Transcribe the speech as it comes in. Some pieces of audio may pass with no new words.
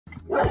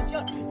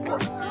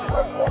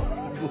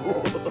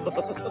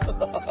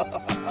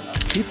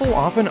People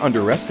often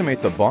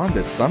underestimate the bond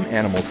that some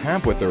animals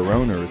have with their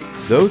owners.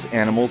 Those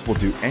animals will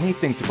do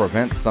anything to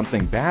prevent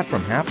something bad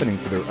from happening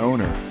to their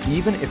owner,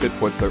 even if it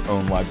puts their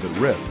own lives at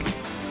risk.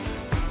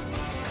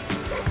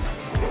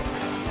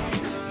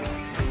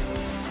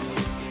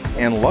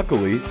 And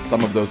luckily,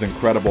 some of those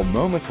incredible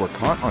moments were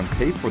caught on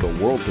tape for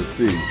the world to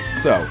see.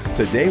 So,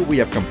 today we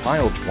have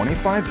compiled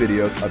 25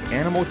 videos of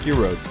animal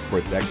heroes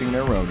protecting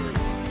their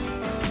owners.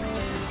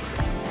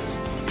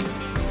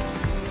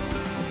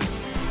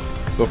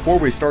 Before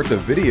we start the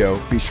video,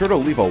 be sure to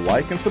leave a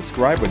like and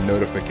subscribe with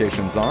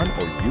notifications on,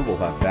 or you will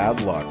have bad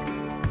luck.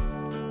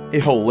 A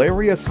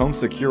hilarious home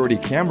security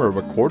camera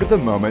recorded the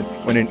moment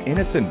when an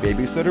innocent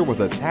babysitter was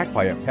attacked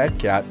by a pet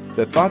cat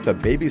that thought the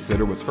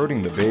babysitter was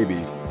hurting the baby.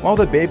 While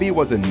the baby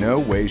was in no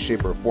way,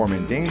 shape, or form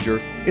in danger,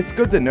 it's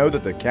good to know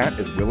that the cat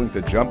is willing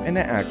to jump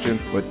into action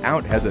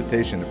without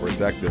hesitation to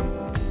protect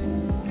him.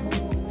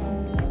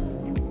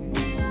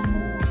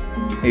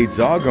 A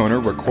dog owner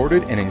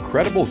recorded an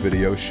incredible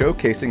video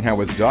showcasing how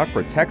his dog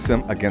protects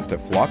him against a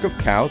flock of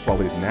cows while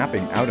he's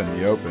napping out in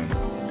the open.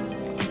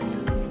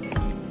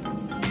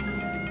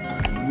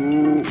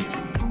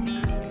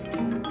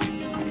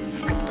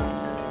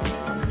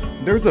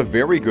 There's a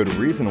very good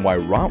reason why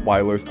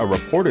Rottweilers are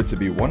reported to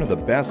be one of the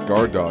best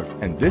guard dogs,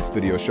 and this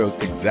video shows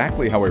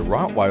exactly how a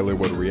Rottweiler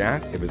would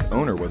react if his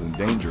owner was in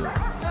danger.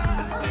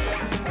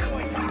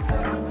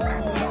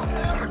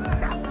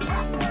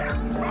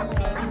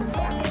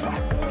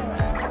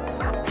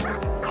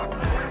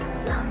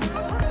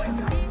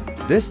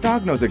 This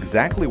dog knows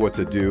exactly what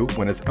to do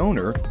when his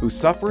owner, who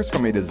suffers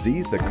from a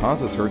disease that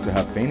causes her to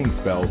have fainting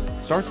spells,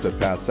 starts to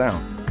pass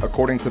out.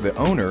 According to the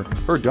owner,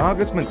 her dog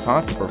has been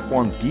taught to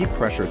perform deep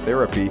pressure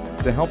therapy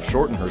to help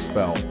shorten her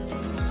spell.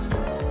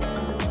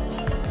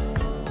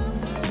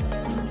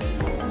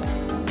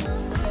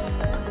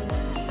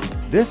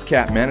 This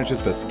cat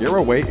manages to scare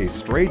away a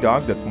stray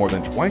dog that's more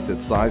than twice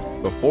its size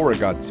before it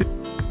got too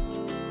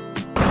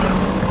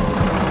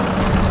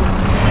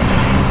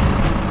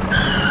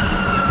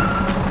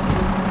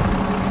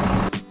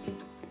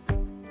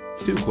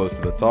close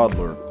to the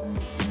toddler.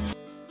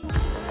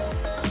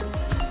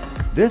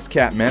 This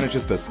cat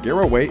manages to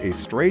scare away a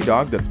stray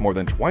dog that's more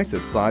than twice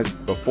its size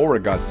before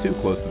it got too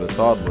close to the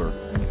toddler.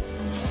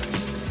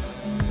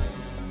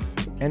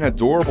 An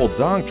adorable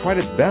dog tried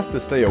its best to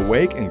stay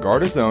awake and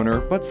guard his owner,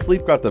 but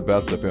sleep got the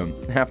best of him.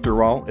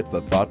 After all, it's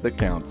the thought that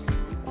counts.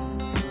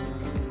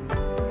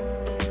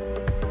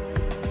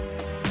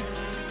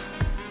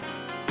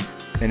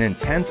 An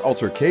intense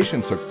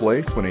altercation took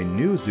place when a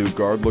new zoo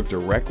guard looked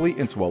directly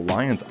into a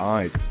lion's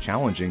eyes,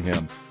 challenging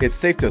him. It's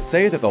safe to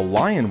say that the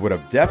lion would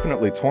have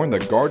definitely torn the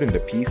guard into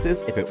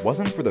pieces if it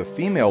wasn't for the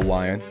female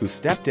lion who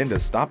stepped in to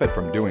stop it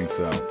from doing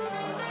so.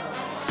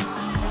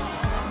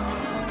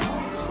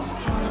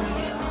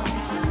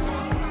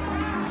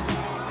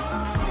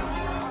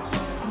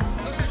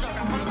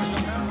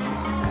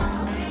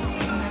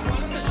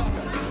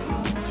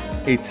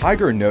 A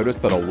tiger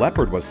noticed that a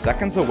leopard was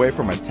seconds away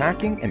from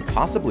attacking and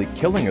possibly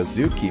killing a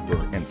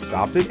zookeeper and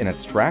stopped it in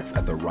its tracks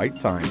at the right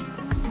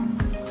time.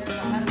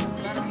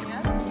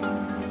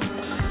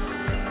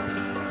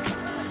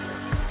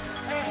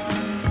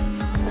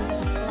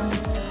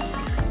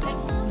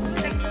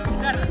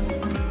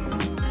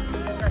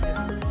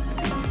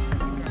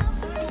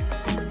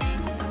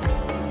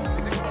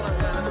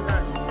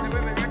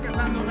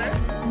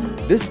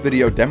 This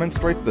video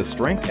demonstrates the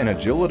strength and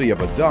agility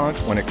of a dog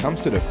when it comes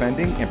to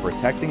defending and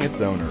protecting its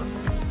owner.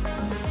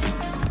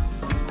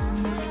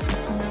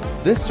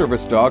 This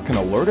service dog can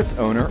alert its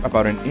owner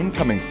about an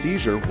incoming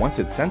seizure once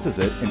it senses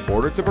it in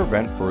order to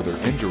prevent further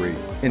injury.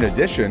 In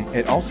addition,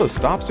 it also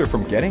stops her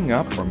from getting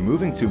up or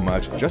moving too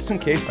much just in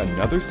case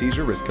another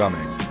seizure is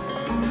coming.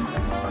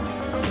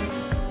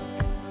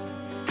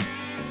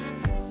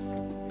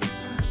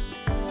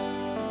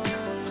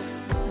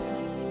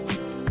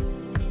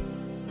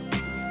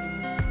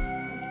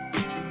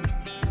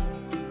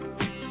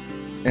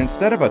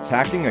 Instead of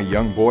attacking a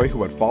young boy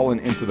who had fallen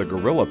into the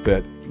gorilla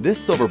pit,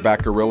 this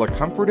silverback gorilla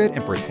comforted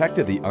and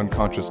protected the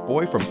unconscious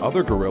boy from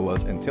other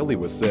gorillas until he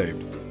was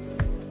saved.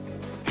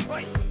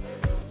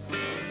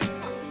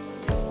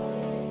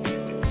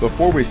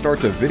 Before we start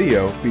the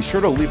video, be sure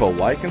to leave a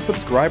like and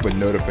subscribe with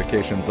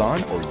notifications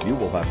on, or you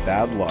will have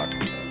bad luck.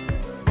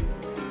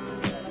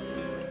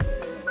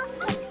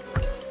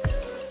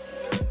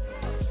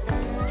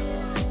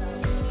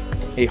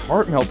 A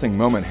heart-melting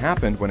moment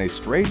happened when a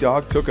stray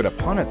dog took it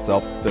upon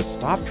itself to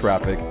stop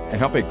traffic and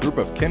help a group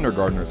of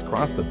kindergartners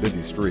cross the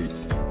busy street.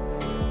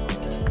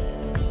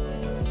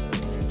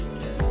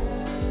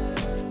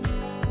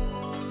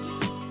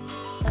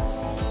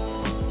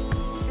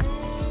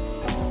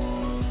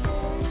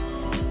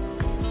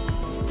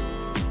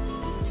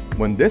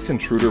 When this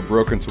intruder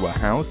broke into a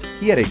house,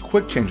 he had a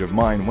quick change of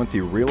mind once he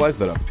realized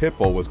that a pit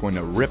bull was going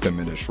to rip him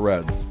into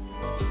shreds.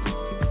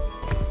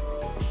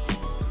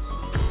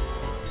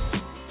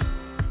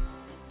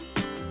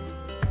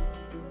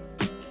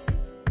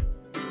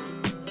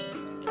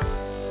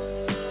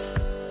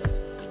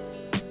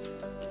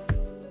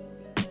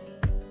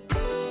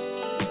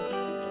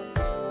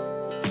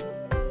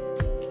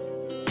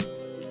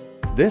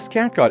 This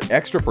cat got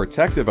extra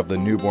protective of the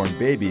newborn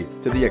baby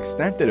to the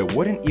extent that it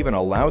wouldn't even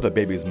allow the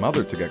baby's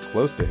mother to get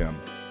close to him.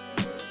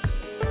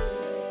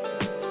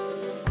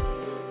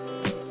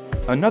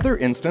 Another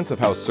instance of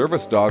how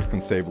service dogs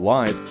can save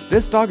lives,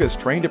 this dog is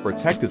trained to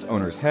protect his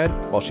owner's head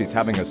while she's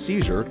having a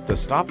seizure to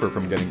stop her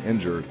from getting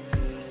injured.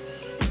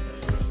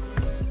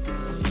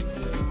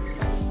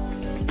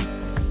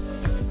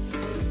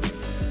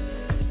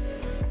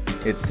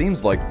 It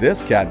seems like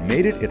this cat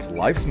made it its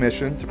life's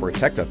mission to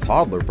protect a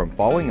toddler from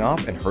falling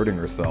off and hurting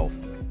herself.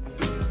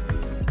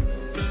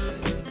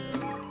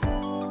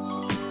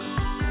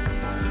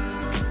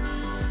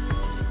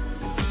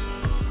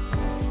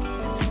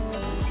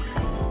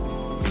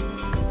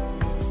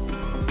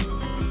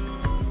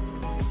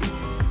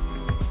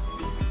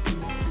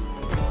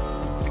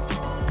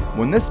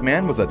 When this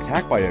man was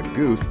attacked by a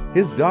goose,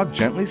 his dog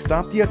gently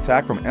stopped the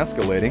attack from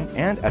escalating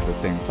and, at the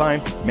same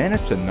time,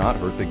 managed to not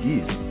hurt the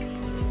geese.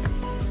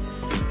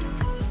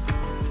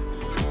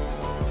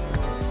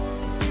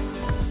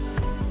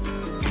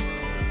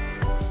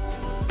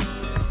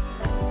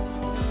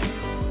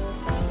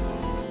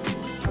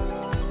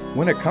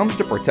 When it comes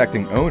to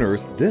protecting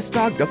owners, this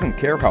dog doesn't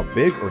care how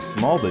big or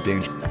small the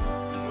danger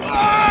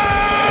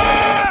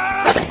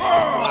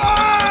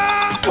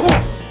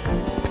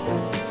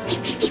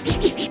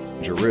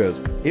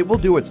is. It will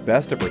do its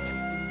best to protect.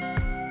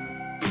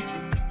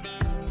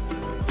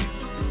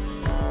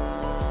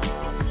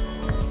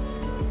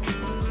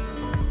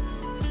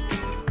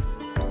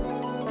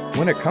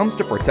 When it comes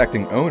to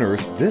protecting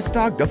owners, this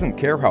dog doesn't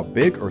care how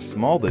big or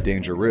small the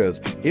danger is.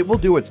 It will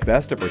do its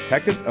best to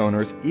protect its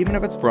owners, even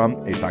if it's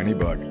from a tiny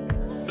bug.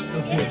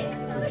 Okay.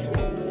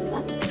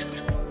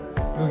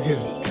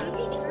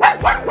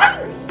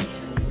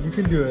 You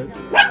can do it.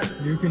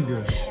 You can do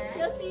it.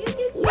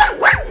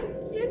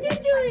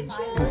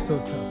 You're so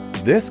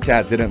tough. This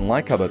cat didn't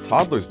like how the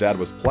toddler's dad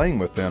was playing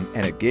with him,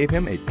 and it gave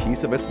him a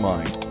piece of its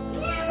mind.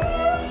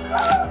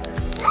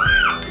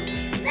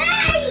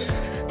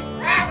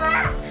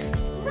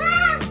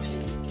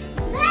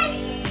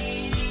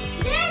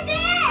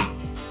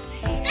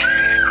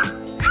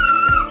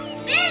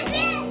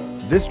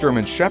 This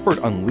German Shepherd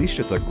unleashed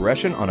its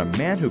aggression on a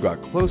man who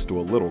got close to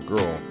a little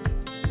girl.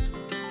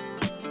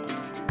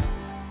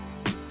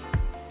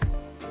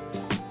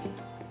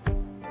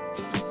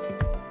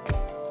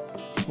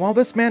 While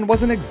this man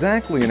wasn't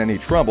exactly in any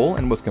trouble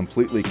and was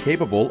completely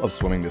capable of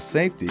swimming to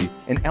safety,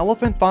 an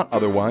elephant thought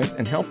otherwise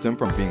and helped him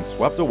from being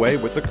swept away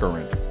with the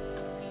current.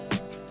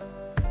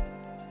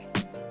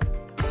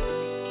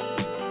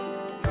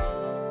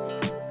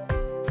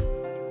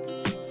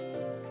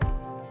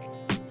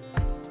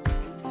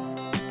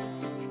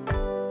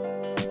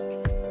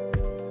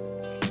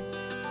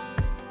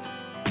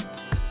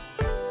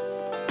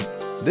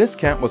 This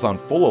cat was on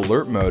full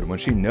alert mode when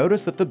she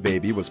noticed that the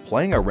baby was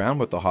playing around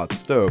with the hot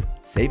stove,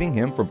 saving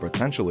him from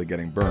potentially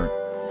getting burnt.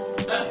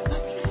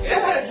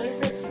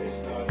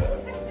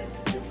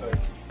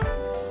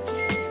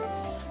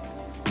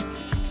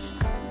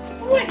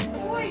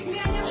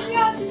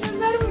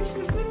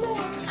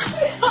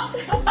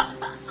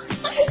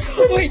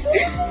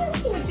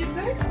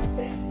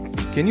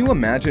 Can you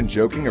imagine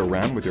joking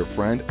around with your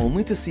friend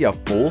only to see a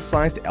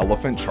full-sized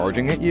elephant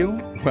charging at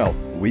you? Well,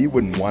 we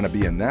wouldn't want to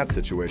be in that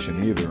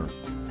situation either.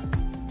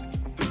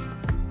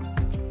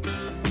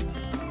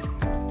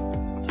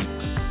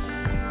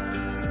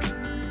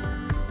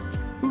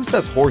 Who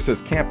says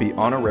horses can't be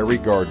honorary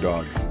guard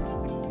dogs?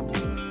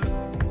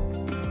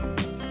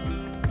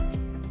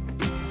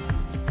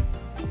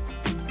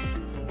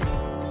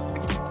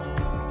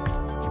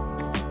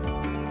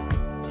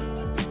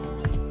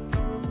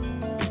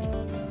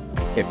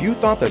 If you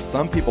thought that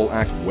some people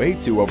act way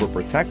too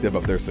overprotective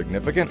of their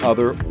significant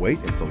other, wait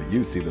until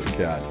you see this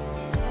cat.